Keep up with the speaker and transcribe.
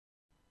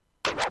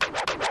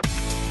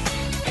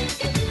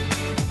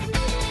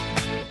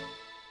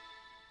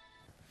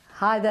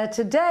Hi there.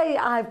 Today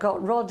I've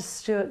got Rod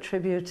Stewart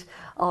Tribute,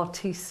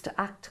 artiste,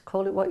 act,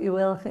 call it what you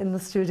will, in the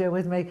studio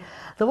with me.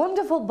 The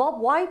wonderful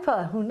Bob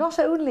Wyper, who not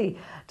only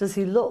does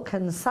he look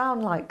and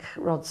sound like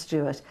Rod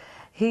Stewart,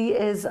 he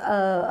is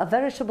a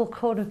veritable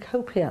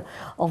cornucopia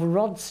of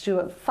Rod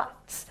Stewart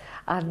facts.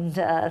 And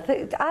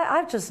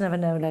I've just never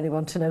known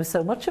anyone to know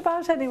so much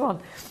about anyone.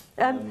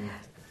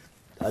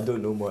 I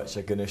don't know much,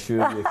 I can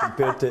assure you.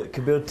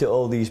 Compared to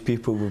all these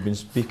people we've been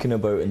speaking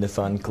about in the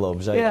fan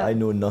clubs, I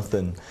know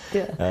nothing.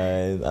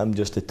 Yeah. I'm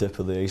just the tip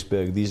of the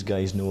iceberg. These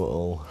guys know it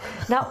all.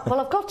 Now, well,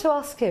 I've got to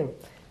ask you,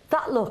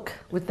 that look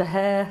with the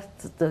hair,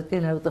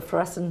 the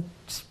fluorescent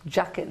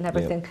jacket and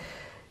everything, Yep.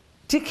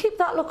 Do you keep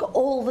that look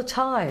all the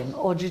time,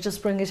 or do you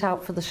just bring it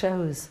out for the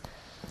shows?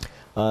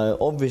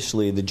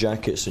 Obviously, the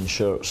jackets and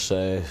shirts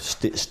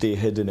stay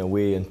hidden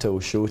away until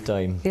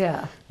showtime.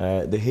 Yeah.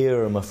 The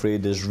hair, I'm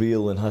afraid, is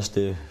real and has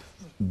to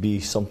be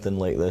something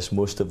like this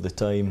most of the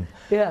time.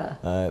 Yeah.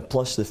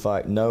 Plus the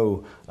fact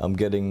now I'm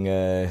getting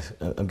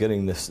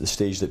the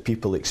stage that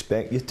people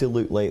expect you to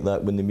look like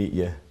that when they meet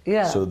you.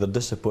 Yeah. So they're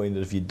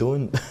disappointed if you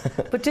don't.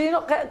 But do you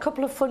not get a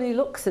couple of funny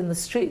looks in the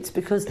streets,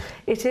 because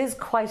it is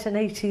quite an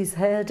 80s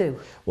hairdo?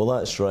 Well,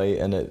 that's right,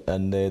 and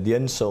the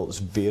insults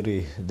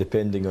vary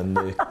depending on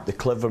the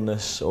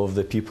cleverness of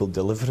the people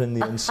delivering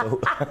the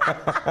insult.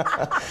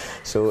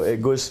 So it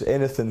goes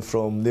anything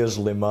from "there's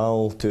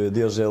Limahl" to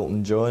 "there's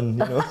Elton John,"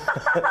 you know.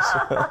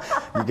 So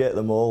you get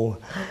them all.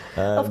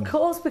 Of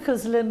course,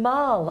 because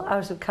Limahl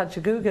out of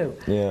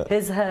Kajagoogoo, Yeah.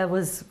 his hair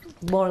was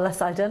more or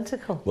less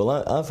identical. Well,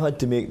 I've had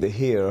to make the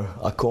hair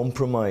a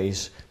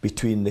compromise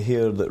between the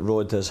hair that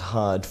Rod has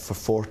had for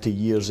 40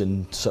 years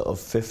in sort of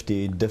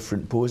 50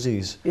 different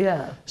poses.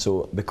 Yeah.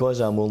 So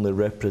because I'm only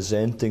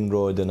representing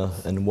Rod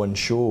in one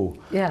show,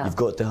 Yeah. you've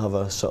got to have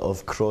a sort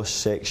of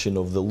cross-section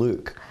of the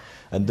look.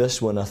 And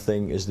this one, I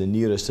think, is the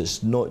nearest.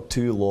 It's not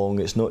too long,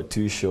 it's not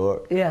too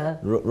short. Yeah.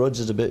 Rod's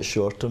is a bit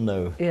shorter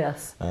now.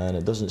 Yes. And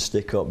it doesn't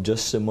stick up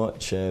just so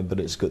much, but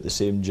it's got the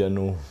same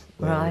general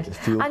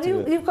feel And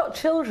to it. you've got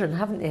children,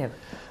 haven't you?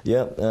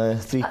 Yeah,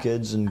 3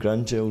 kids and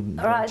grandchildren.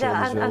 Right,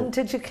 yeah, as well. and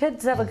did your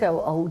kids ever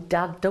go, "Oh,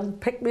 Dad, don't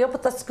pick me up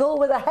at the school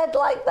with a head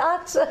like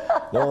that"?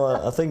 No,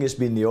 I think it's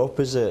been the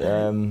opposite.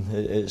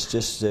 It's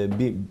just,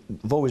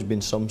 I've always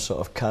been some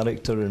sort of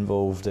character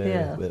involved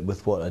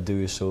with what I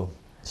do, so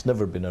it's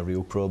never been a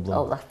real problem.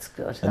 Oh, that's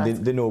good.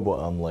 And they know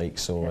what I'm like,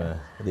 so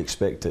they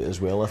expect it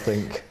as well, I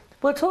think.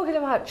 Well, talking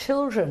about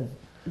children,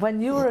 when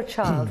you were a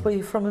child, were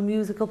you from a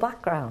musical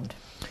background?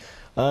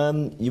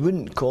 You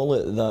wouldn't call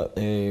it that,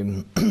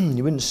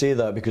 you wouldn't say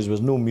that, because there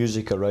was no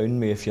music around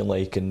me, if you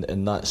like,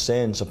 in that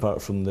sense,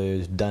 apart from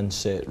the dance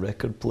set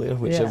record player,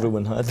 which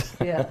everyone had.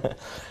 Yeah.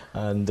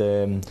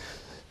 And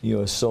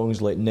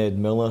songs like Ned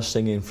Miller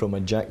singing "From a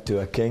Jack to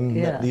a King",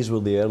 these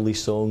were the early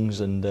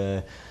songs, and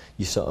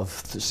you sort of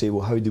say,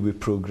 well, how do we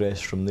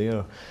progress from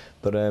there?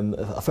 But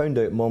I found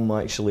out Mum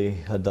actually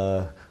had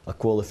a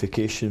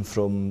qualification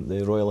from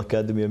the Royal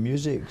Academy of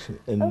Music,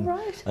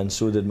 and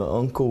so did my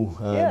uncle.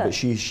 But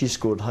she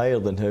scored higher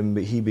than him,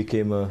 but he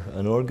became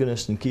an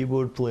organist and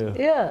keyboard player.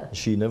 Yeah.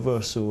 She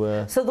never.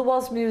 So there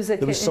was music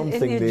there was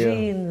in your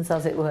genes,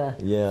 as it were.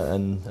 Yeah,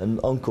 and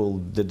Uncle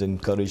did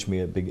encourage me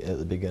at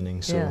the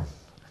beginning. So. Yeah.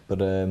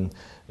 But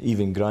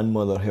even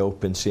grandmother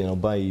helping, saying, "I'll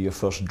buy you your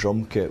first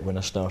drum kit" when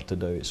I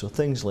started out. So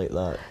things like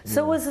that.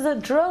 So was the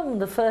drum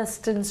the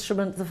first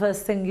instrument, the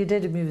first thing you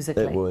did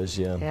musically? It was,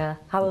 yeah. Yeah.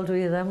 How old were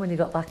you then when you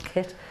got that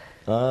kit?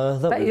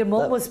 Bet your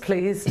mum was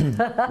pleased.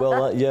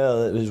 Well,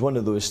 it was one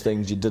of those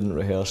things you didn't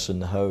rehearse in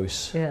the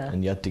house,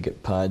 and you had to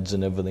get pads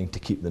and everything to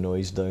keep the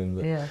noise down.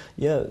 But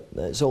yeah,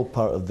 it's all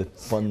part of the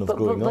fun of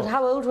growing up. But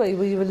how old were you?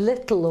 Were you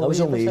little? Or I was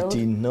only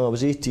 18. No, I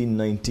was 18,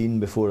 19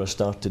 before I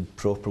started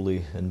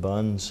properly in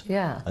bands.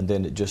 Yeah. And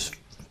then it just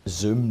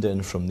zoomed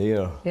in from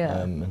there.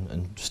 Yeah.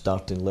 And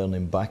started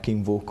learning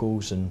backing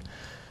vocals and.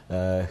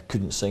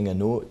 Couldn't sing a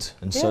note,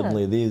 and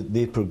suddenly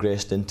they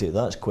progressed into,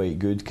 "That's quite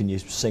good, can you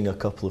sing a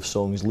couple of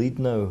songs lead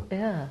now?"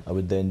 Yeah. I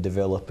would then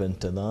develop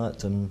into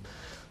that, and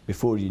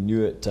before you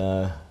knew it,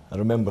 I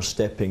remember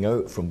stepping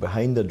out from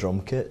behind a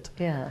drum kit,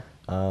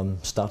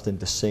 starting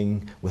to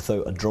sing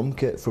without a drum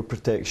kit for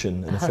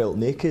protection, and I felt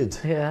naked.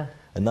 Yeah.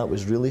 And that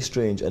was really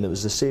strange, and it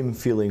was the same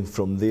feeling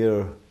from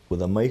there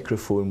with a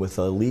microphone with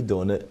a lead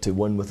on it to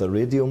one with a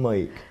radio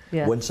mic.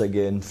 Yeah. Once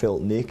again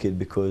felt naked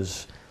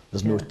because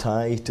there's no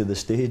tie to the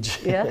stage.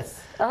 Yes.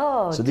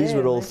 Oh, so these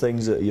were all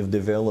things that you've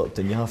developed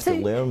and you have to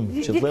learn.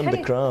 You've learned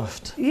the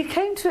craft. You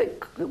came to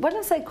it, when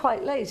I say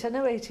quite late, I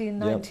know 18,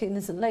 19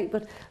 isn't late,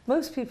 but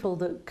most people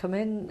that come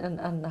in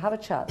and have a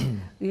chat,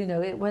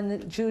 when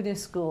at junior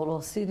school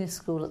or senior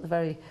school at the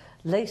very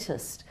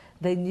latest,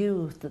 they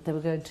knew that they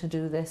were going to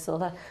do this or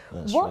that.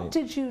 That's what right.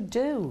 did you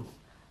do?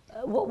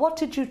 What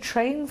did you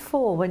train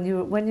for when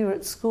you were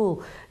at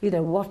school?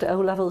 What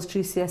O-levels,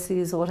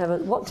 GCSEs or whatever?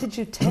 What did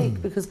you take?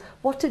 Because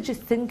what did you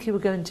think you were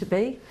going to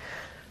be?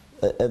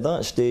 At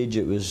that stage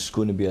it was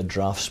going to be a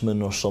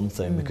draftsman or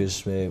something,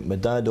 because my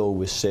dad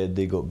always said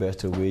they got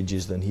better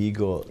wages than he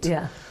got.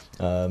 Yeah.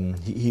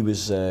 He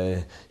was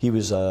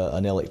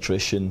an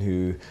electrician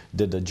who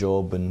did a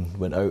job and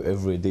went out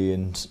every day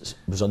and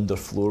was under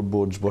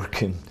floorboards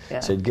working.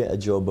 Said, get a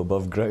job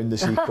above ground,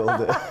 as he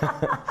called it.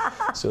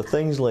 So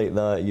things like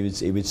that,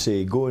 he would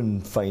say, go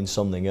and find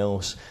something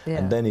else.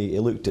 And then he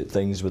looked at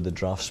things with the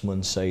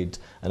draftsman side,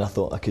 and I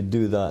thought I could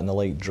do that, and I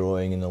liked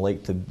drawing, and I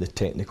liked the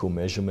technical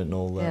measurement and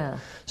all that.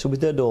 So we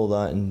did all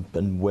that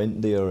and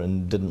went there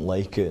and didn't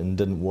like it and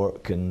didn't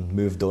work and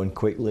moved on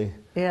quickly.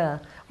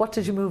 What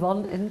did you move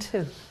on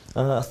into?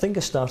 I think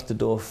I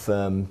started off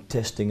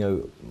testing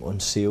out on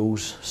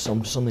sales,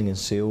 something in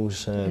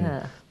sales.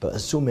 But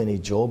there's so many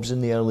jobs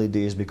in the early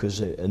days,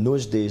 because in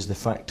those days the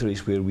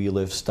factories where we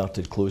lived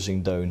started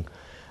closing down,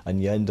 and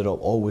you ended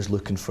up always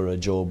looking for a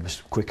job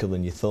quicker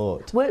than you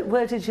thought.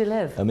 Where did you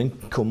live? I'm in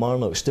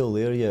Kilmarnock, still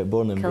there,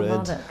 born and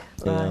bred.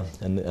 Right.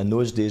 And in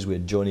those days we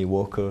had Johnny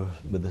Walker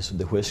with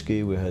the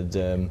whisky, we had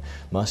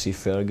Massey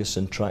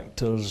Ferguson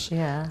tractors,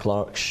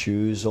 Clark's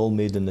shoes, all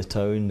made in the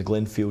town, the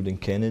Glenfield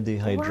and Kennedy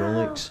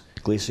hydraulics,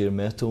 Glacier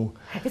Metal.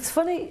 It's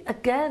funny,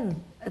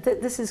 again,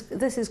 this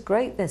is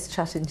great, this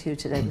chatting to you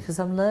today, because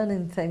I'm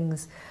learning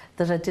things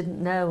that I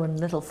didn't know and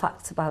little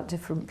facts about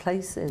different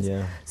places.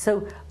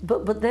 So,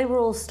 but they were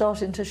all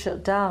starting to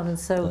shut down, and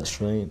so that's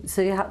right.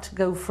 So you had to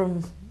go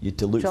from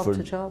job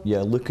to job.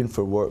 Looking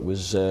for work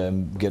was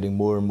getting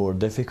more and more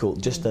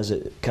difficult, just as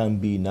it can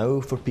be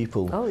now for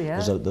people.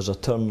 There's a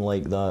turn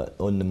like that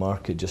on the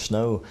market just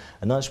now,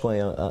 and that's why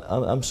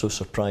I'm so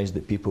surprised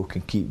that people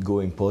can keep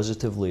going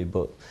positively.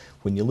 But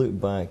when you look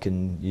back,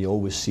 and you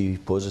always see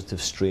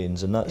positive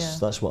strains, and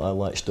that's what I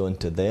latched on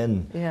to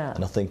then,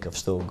 and I think I've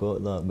still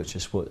got that, which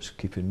is what's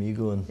keeping me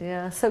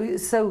going.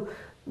 So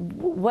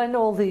when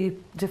all the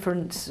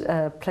different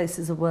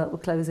places of work were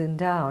closing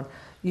down,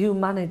 you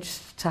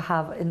managed to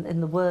have, in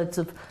the words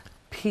of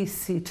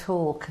PC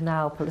talk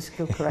now,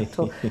 political correct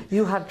talk,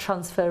 you had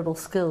transferable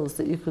skills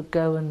that you could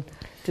go and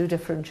do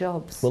different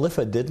jobs. Well, if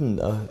I didn't,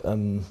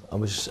 I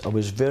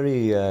was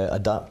very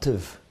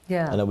adaptive.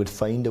 And I would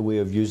find a way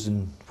of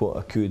using what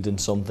I could in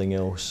something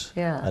else.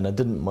 And I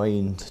didn't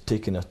mind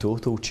taking a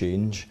total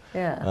change.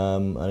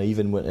 And I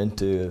even went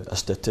into a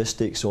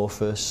statistics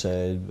office,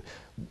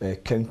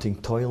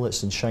 counting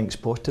toilets in Shanks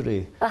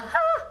Pottery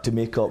to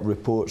make up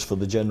reports for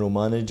the general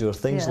manager,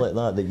 things like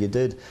that you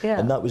did.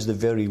 And that was the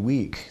very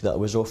week that I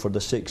was offered a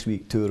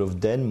 6-week tour of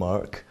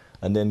Denmark,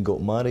 and then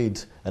got married,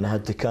 and I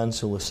had to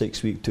cancel a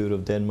 6-week tour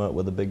of Denmark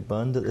with a big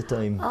band at the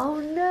time. Oh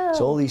no!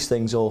 So all these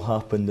things all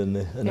happened in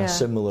a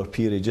similar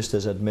period, just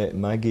as I'd met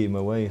Maggie,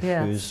 my wife,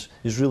 who's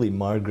really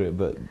Margaret,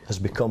 but has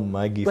become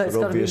Maggie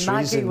for obvious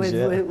reasons. It's got to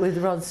be Maggie with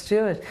Rod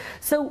Stewart.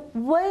 So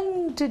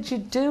when did you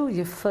do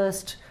your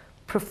first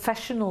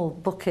professional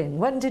booking?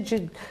 When did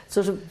you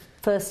sort of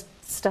first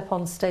step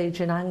on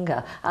stage in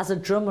anger? As a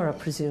drummer, I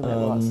presume it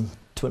was.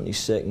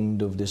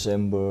 22nd of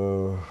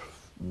December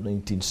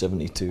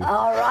 1972.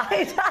 All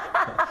right.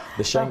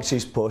 The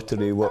Shanks'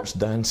 Pottery Works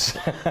dance.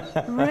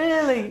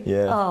 Really?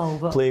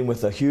 Playing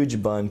with a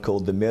huge band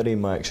called the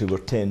Merrimacs, who were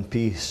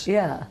 10-piece.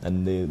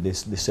 And they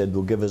said,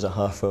 well, give us a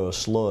half-hour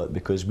slot,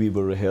 because we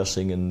were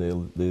rehearsing in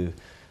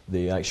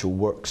the actual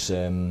Works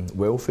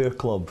welfare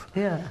club.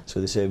 So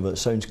they said, well, it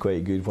sounds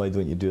quite good, why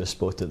don't you do a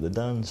spot at the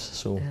dance?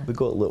 So we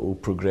got little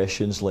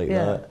progressions like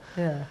that.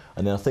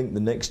 And then I think the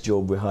next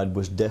job we had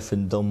was Deaf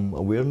and Dumb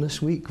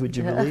Awareness Week, would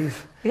you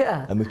believe?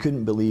 And we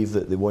couldn't believe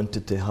that they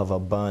wanted to have a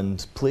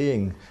band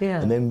playing.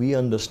 And then we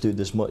understood,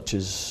 as much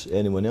as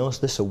anyone else,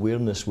 this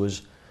awareness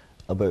was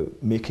about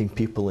making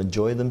people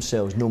enjoy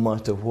themselves, no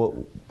matter what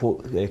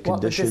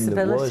condition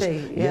there was.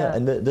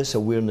 And this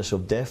awareness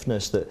of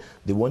deafness, that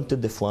they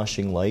wanted the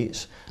flashing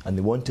lights, and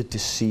they wanted to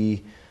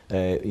see,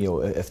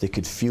 if they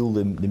could feel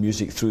the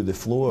music through the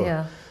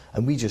floor.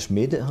 And we just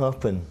made it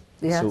happen.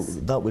 So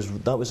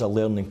that was a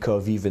learning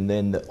curve even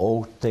then, that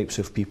all types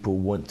of people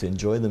want to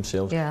enjoy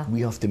themselves.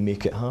 We have to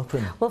make it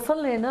happen. Well,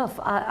 funnily enough,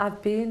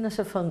 I've been at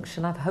a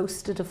function, I've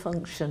hosted a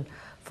function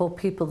for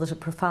people that are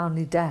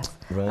profoundly deaf,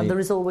 and there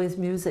is always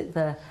music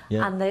there.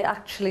 And they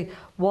actually,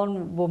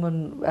 one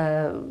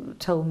woman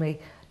told me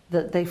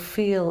that they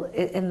feel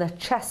it in their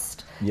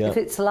chest. If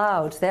it's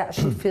loud, they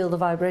actually feel the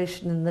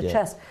vibration in the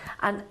chest.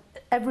 And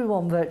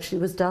everyone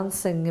virtually was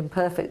dancing in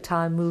perfect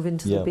time, moving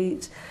to the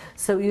beat.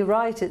 So you're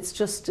right, it's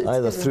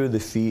either through the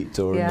feet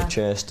or in the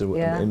chest, or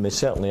and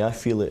certainly I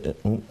feel it.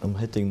 I'm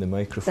hitting the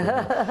microphone.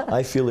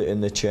 I feel it in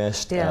the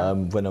chest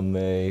when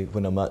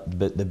I'm at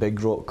the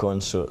big rock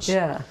concerts.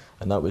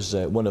 And that was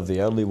one of the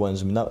early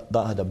ones. I mean,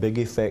 that had a big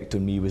effect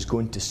on me. Was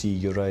going to see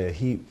Uriah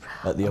Heep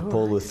at the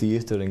Apollo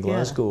Theatre in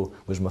Glasgow.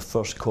 Was my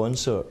first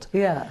concert.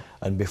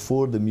 And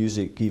before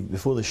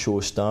the show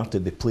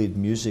started, they played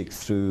music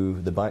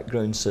through the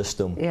background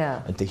system.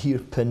 And to hear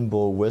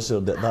Pinball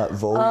Wizard at that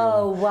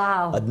volume,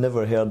 I'd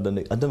never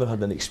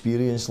had an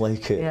experience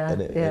like it,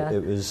 and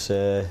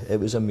it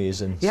was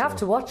amazing. You have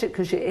to watch it,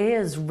 because your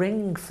ears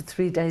ring for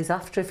 3 days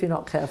after if you're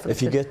not careful.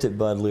 If you get it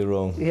badly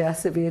wrong.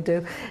 Yes, if you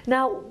do.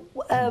 Now,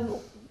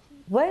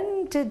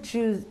 when did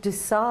you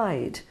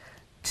decide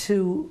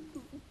to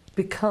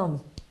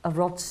become a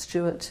Rod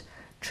Stewart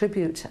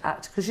tribute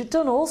act? Because you've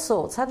done all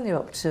sorts, hadn't you,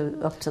 up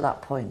to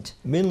that point?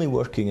 Mainly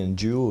working in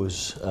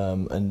duos,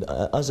 and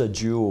as a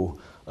duo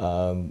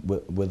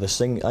with a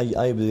sing,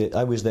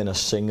 I was then a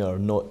singer,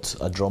 not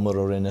a drummer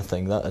or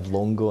anything. That had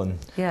long gone,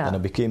 and I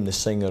became the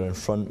singer and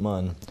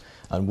frontman,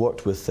 and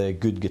worked with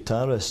good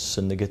guitarists,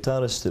 and the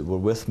guitarists that were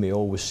with me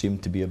always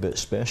seemed to be a bit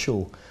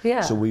special.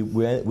 So we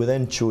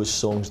then chose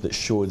songs that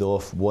showed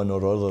off one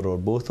or other or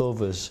both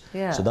of us.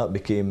 So that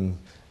became.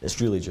 It's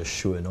really just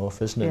showing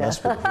off, isn't it?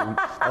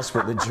 That's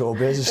what the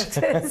job is.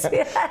 It is,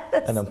 yes.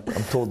 And I'm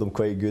told I'm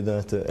quite good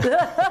at it.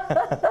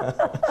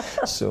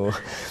 So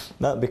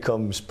that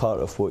becomes part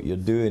of what you're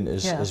doing,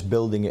 is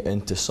building it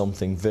into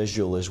something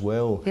visual as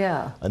well.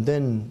 And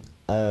then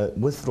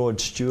with Rod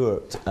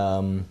Stewart,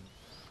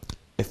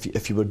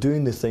 if you were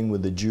doing the thing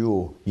with the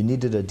duo, you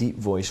needed a deep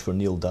voice for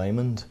Neil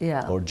Diamond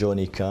or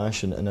Johnny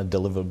Cash, and I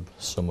delivered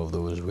some of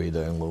those way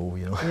down low,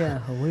 you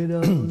know. Way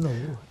down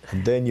low.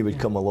 And then you would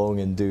come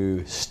along and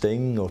do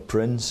Sting or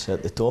Prince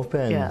at the top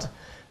end.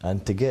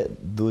 And to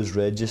get those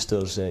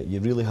registers, you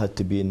really had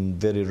to be in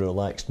very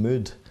relaxed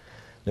mood.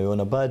 Now, on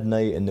a bad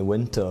night in the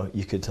winter,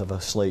 you could have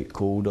a slight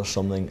cold or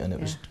something, and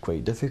it was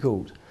quite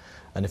difficult.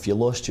 And if you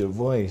lost your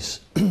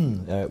voice,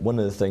 one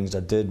of the things I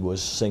did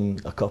was sing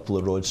a couple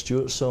of Rod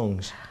Stewart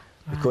songs,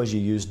 because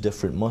you use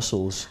different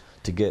muscles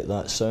to get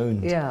that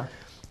sound.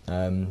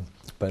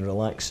 By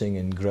relaxing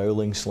and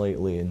growling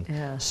slightly,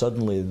 and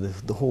suddenly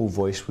the whole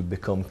voice would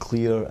become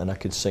clear, and I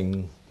could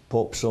sing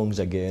pop songs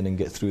again and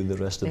get through the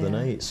rest of the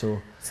night. So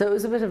it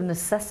was a bit of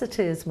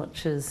necessity as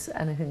much as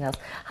anything else.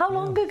 How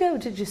long ago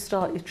did you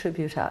start your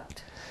tribute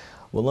act?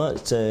 Well,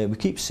 that we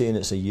keep saying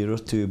it's a year or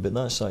two, but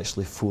that's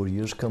actually 4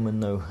 years coming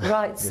now.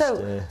 Right.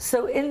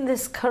 So in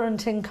this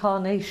current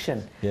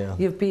incarnation,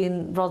 you've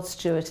been Rod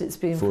Stewart. It's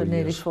been for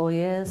nearly 4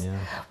 years.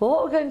 Well,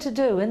 what we're going to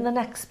do in the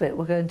next bit,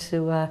 we're going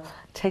to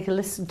take a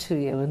listen to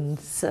you and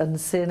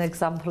see an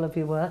example of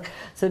your work.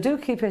 So do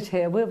keep it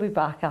here. We'll be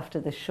back after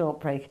this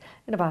short break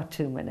in about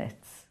 2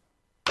 minutes.